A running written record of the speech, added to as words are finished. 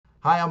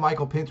Hi, I'm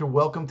Michael Pinter.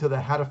 Welcome to the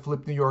How to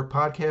Flip New York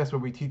podcast, where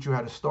we teach you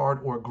how to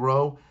start or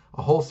grow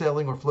a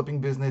wholesaling or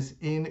flipping business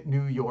in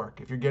New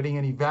York. If you're getting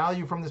any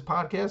value from this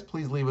podcast,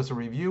 please leave us a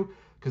review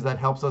because that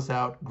helps us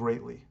out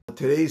greatly.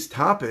 Today's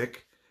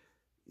topic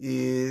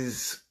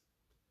is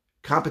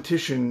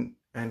competition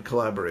and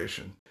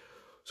collaboration.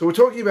 So we're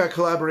talking about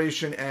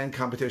collaboration and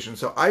competition.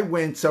 So I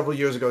went several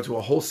years ago to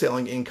a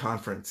Wholesaling Inc.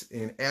 conference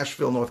in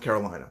Asheville, North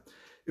Carolina.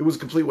 It was a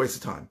complete waste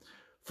of time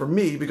for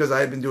me because I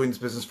had been doing this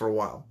business for a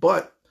while.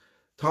 But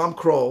Tom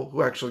Kroll,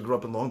 who actually grew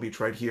up in Long Beach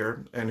right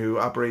here and who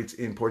operates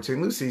in Port St.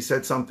 Lucie,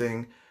 said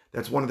something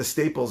that's one of the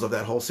staples of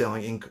that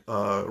Wholesaling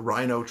Inc.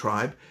 Rhino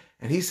tribe.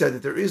 And he said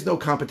that there is no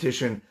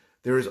competition,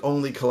 there is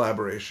only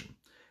collaboration.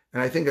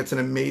 And I think that's an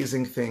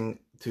amazing thing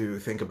to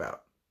think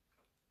about.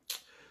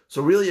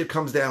 So really it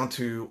comes down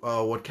to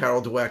what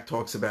Carol Dweck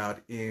talks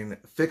about in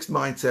fixed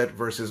mindset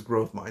versus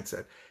growth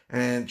mindset.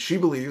 And she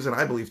believes, and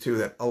I believe too,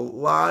 that a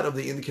lot of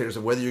the indicators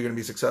of whether you're going to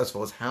be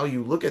successful is how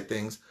you look at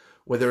things,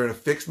 whether in a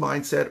fixed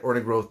mindset or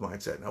in a growth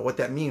mindset. Now, what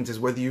that means is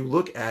whether you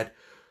look at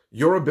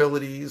your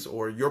abilities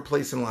or your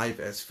place in life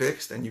as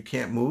fixed and you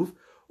can't move,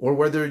 or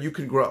whether you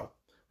can grow,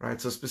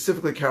 right? So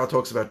specifically, Carol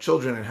talks about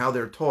children and how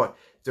they're taught.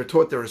 They're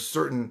taught there is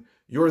certain,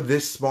 you're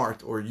this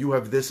smart or you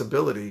have this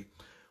ability,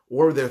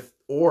 or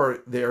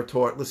they're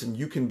taught, listen,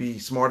 you can be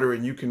smarter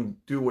and you can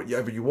do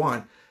whatever you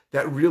want.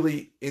 That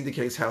really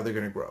indicates how they're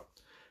going to grow.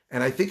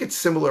 And I think it's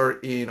similar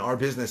in our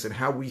business and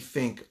how we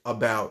think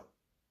about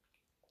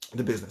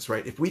the business,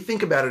 right? If we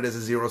think about it as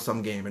a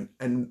zero-sum game,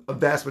 and a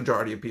vast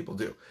majority of people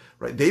do,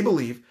 right? They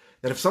believe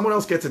that if someone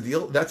else gets a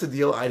deal, that's a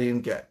deal I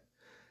didn't get.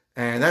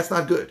 And that's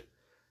not good.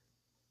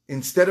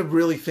 Instead of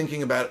really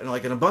thinking about it in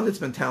like an abundance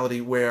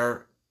mentality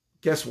where,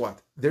 guess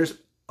what? There's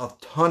a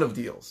ton of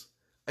deals.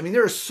 I mean,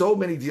 there are so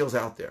many deals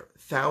out there,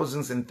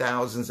 thousands and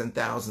thousands and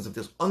thousands of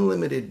deals,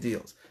 unlimited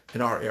deals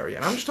in our area.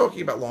 And I'm just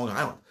talking about Long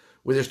Island,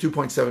 where there's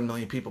 2.7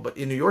 million people, but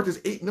in New York, there's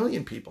 8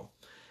 million people.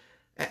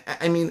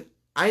 I mean,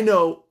 I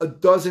know a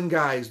dozen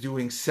guys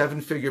doing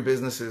seven-figure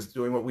businesses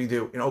doing what we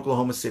do in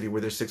Oklahoma City, where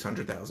there's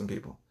 600,000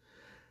 people.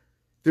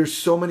 There's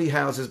so many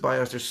houses by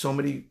us. There's so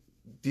many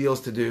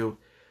deals to do.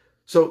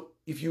 So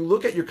if you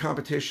look at your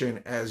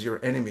competition as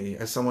your enemy,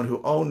 as someone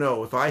who, oh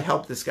no, if I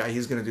help this guy,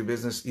 he's going to do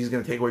business, he's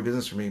going to take away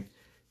business from me,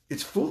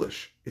 it's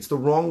foolish. It's the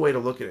wrong way to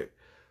look at it.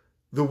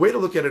 The way to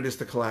look at it is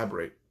to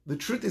collaborate. The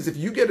truth is, if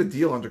you get a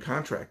deal under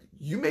contract,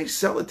 you may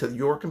sell it to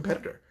your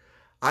competitor.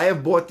 I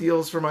have bought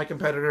deals for my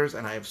competitors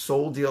and I have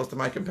sold deals to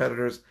my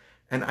competitors,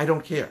 and I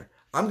don't care.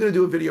 I'm going to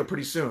do a video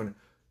pretty soon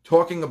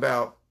talking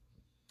about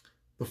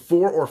the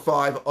 4 or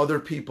 5 other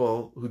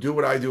people who do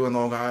what I do in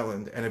Long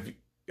Island. And if,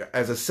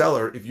 as a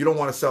seller, if you don't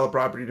want to sell a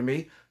property to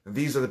me,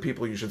 these are the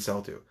people you should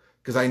sell to.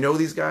 Because I know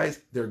these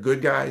guys, they're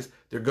good guys.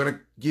 They're going to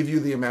give you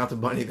the amount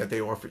of money that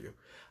they offer you.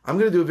 I'm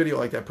going to do a video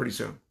like that pretty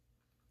soon.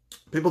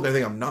 People are going to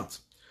think I'm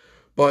nuts.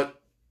 But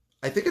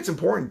I think it's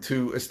important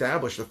to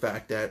establish the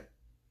fact that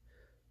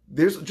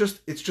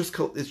it's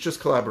just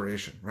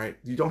collaboration, right?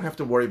 You don't have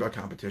to worry about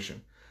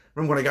competition.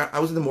 Remember when I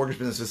was in the mortgage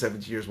business for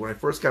 17 years. When I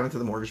first got into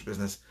the mortgage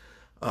business,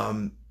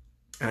 and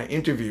I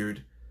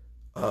interviewed,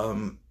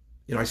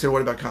 I said,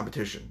 what about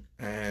competition?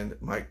 And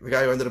the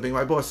guy who ended up being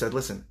my boss said,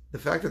 listen, the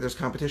fact that there's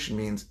competition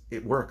means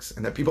it works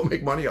and that people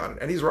make money on it.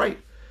 And he's right.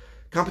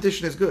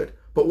 Competition is good.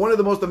 But one of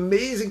the most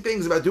amazing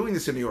things about doing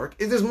this in New York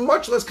is there's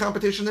much less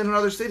competition than in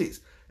other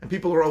cities. And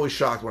people are always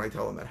shocked when I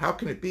tell them that. How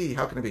can it be?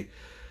 How can it be?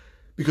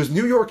 Because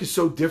New York is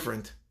so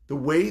different. The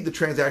way the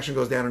transaction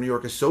goes down in New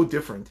York is so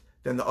different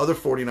than the other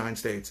 49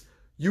 states.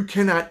 You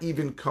cannot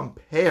even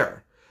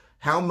compare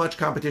how much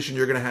competition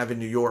you're going to have in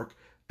New York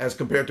as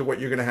compared to what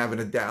you're going to have in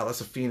a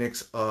Dallas, a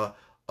Phoenix, of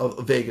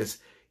Vegas.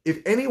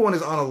 If anyone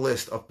is on a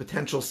list of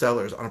potential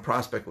sellers on a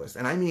prospect list,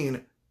 and I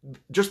mean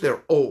just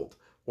they're old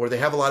or they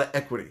have a lot of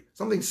equity,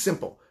 something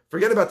simple.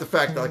 Forget about the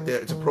fact that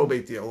it's a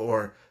probate deal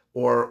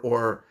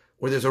or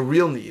there's a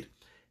real need.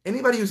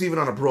 Anybody who's even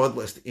on a broad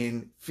list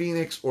in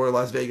Phoenix or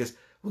Las Vegas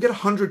will get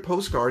 100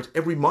 postcards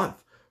every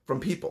month from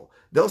people.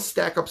 They'll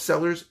stack up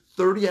sellers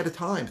 30 at a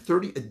time,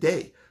 30 a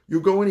day. You're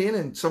going in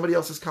and somebody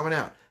else is coming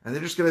out, and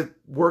they're just going to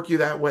work you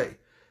that way.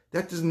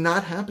 That does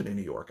not happen in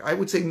New York. I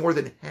would say more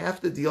than half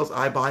the deals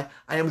I buy,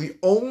 I am the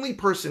only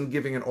person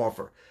giving an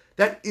offer.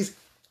 That is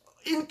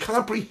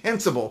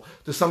incomprehensible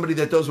to somebody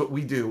that does what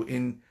we do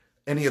in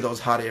any of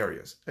those hot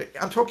areas.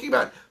 I'm talking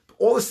about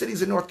all the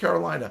cities in North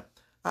Carolina.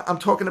 I'm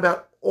talking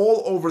about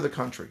all over the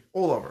country,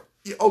 all over.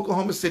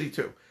 Oklahoma City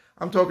too.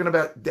 I'm talking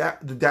about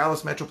the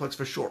Dallas Metroplex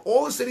for sure.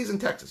 All the cities in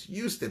Texas,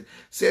 Houston,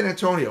 San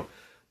Antonio.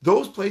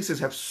 Those places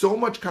have so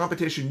much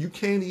competition you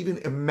can't even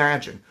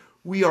imagine.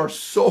 We are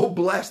so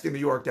blessed in New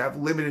York to have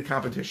limited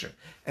competition.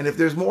 And if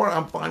there's more,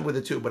 I'm fine with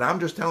it too. But I'm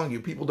just telling you,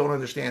 people don't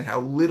understand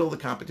how little the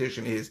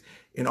competition is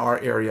in our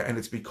area. And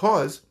it's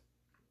because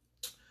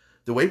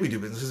the way we do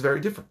business is very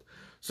different.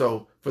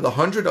 So for the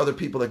 100 other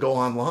people that go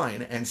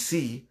online and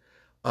see,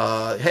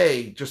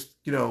 hey, just,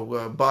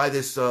 buy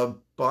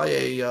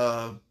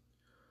a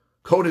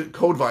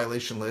code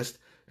violation list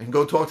and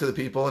go talk to the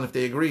people. And if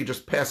they agree,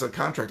 just pass a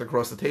contract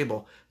across the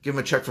table, give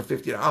them a check for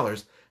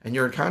 $50 and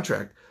you're in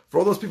contract. For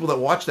all those people that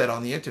watch that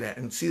on the internet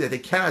and see that they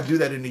cannot do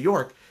that in New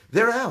York,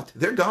 they're out.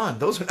 They're gone.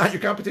 Those are not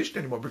your competition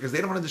anymore because they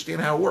don't understand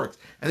how it works.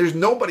 And there's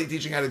nobody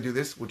teaching how to do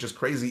this, which is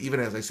crazy. Even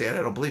as I say it,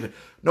 I don't believe it.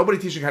 Nobody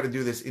teaching how to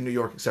do this in New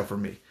York except for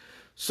me.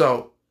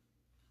 So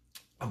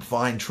I'm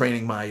fine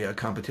training my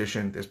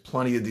competition. There's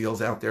plenty of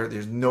deals out there.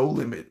 There's no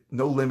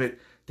limit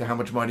to how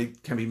much money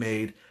can be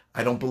made.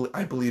 I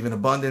believe in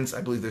abundance.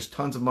 I believe there's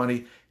tons of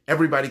money.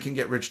 Everybody can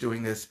get rich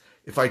doing this.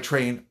 If I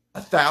train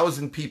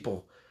 1,000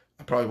 people,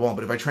 I probably won't,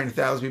 but if I train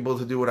 1,000 people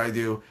to do what I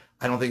do,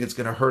 I don't think it's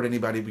going to hurt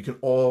anybody. We can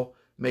all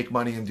make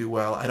money and do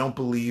well. I don't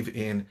believe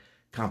in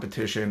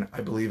competition.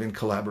 I believe in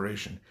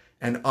collaboration.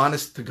 And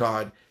honest to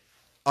God,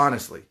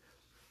 honestly,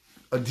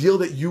 a deal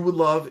that you would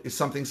love is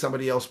something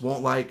somebody else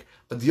won't like.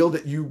 A deal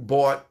that you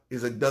bought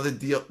is another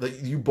deal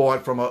that you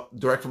bought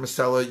direct from a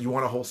seller. You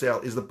want a wholesale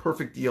is the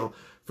perfect deal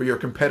for your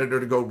competitor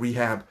to go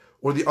rehab,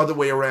 or the other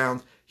way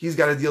around. He's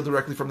got a deal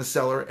directly from the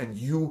seller and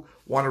you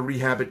want to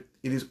rehab it.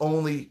 It is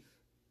only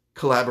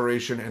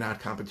collaboration and not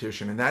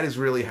competition. And that is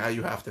really how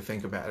you have to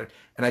think about it.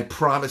 And I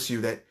promise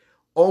you that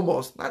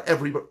almost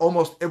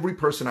every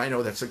person I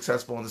know that's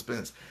successful in this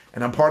business,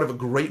 and I'm part of a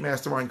great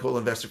mastermind called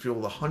Investor Fuel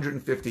with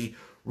 150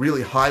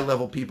 really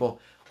high-level people.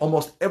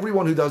 Almost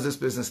everyone who does this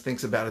business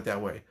thinks about it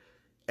that way.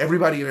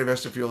 Everybody in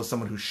Investor Fuel is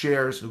someone who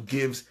shares, who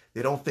gives.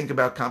 They don't think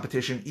about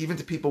competition, even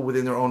to people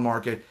within their own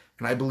market.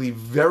 And I believe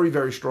very,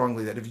 very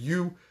strongly that if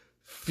you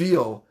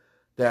feel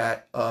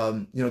that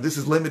this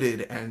is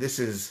limited and I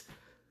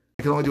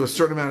can only do a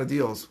certain amount of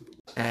deals,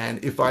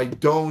 and if I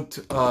don't,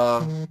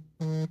 I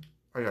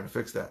got to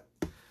fix that.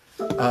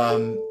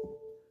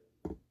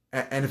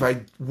 And if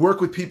I work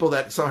with people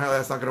that somehow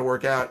that's not going to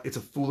work out, it's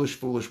a foolish,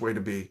 foolish way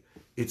to be.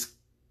 It's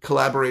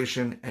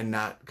collaboration and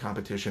not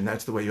competition.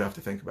 That's the way you have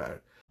to think about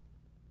it.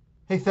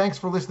 Hey, thanks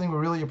for listening. We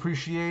really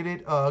appreciate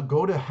it.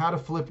 Go to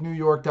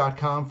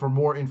howtoflipnewyork.com for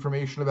more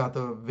information about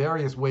the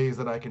various ways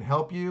that I can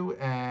help you.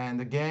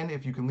 And again,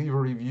 if you can leave a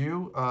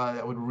review,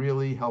 that would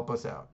really help us out.